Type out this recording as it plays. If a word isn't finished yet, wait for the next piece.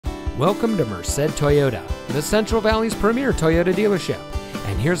Welcome to Merced Toyota, the Central Valley's premier Toyota dealership.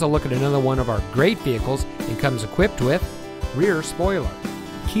 And here's a look at another one of our great vehicles. It comes equipped with rear spoiler,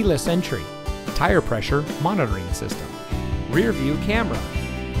 keyless entry, tire pressure monitoring system, rear view camera,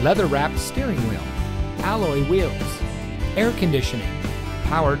 leather wrapped steering wheel, alloy wheels, air conditioning,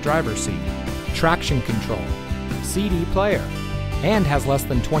 power driver's seat, traction control, CD player, and has less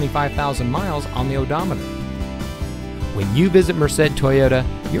than 25,000 miles on the odometer. When you visit Merced Toyota,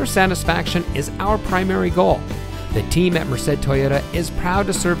 your satisfaction is our primary goal. The team at Merced Toyota is proud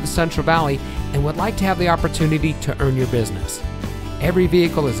to serve the Central Valley and would like to have the opportunity to earn your business. Every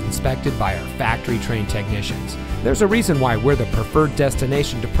vehicle is inspected by our factory-trained technicians. There's a reason why we're the preferred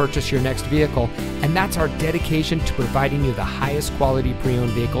destination to purchase your next vehicle, and that's our dedication to providing you the highest quality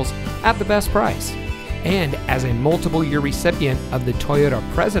pre-owned vehicles at the best price. And as a multiple-year recipient of the Toyota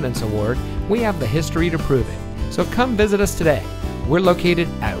President's Award, we have the history to prove it. So come visit us today. We're located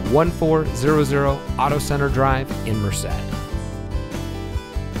at 1400 Auto Center Drive in Merced.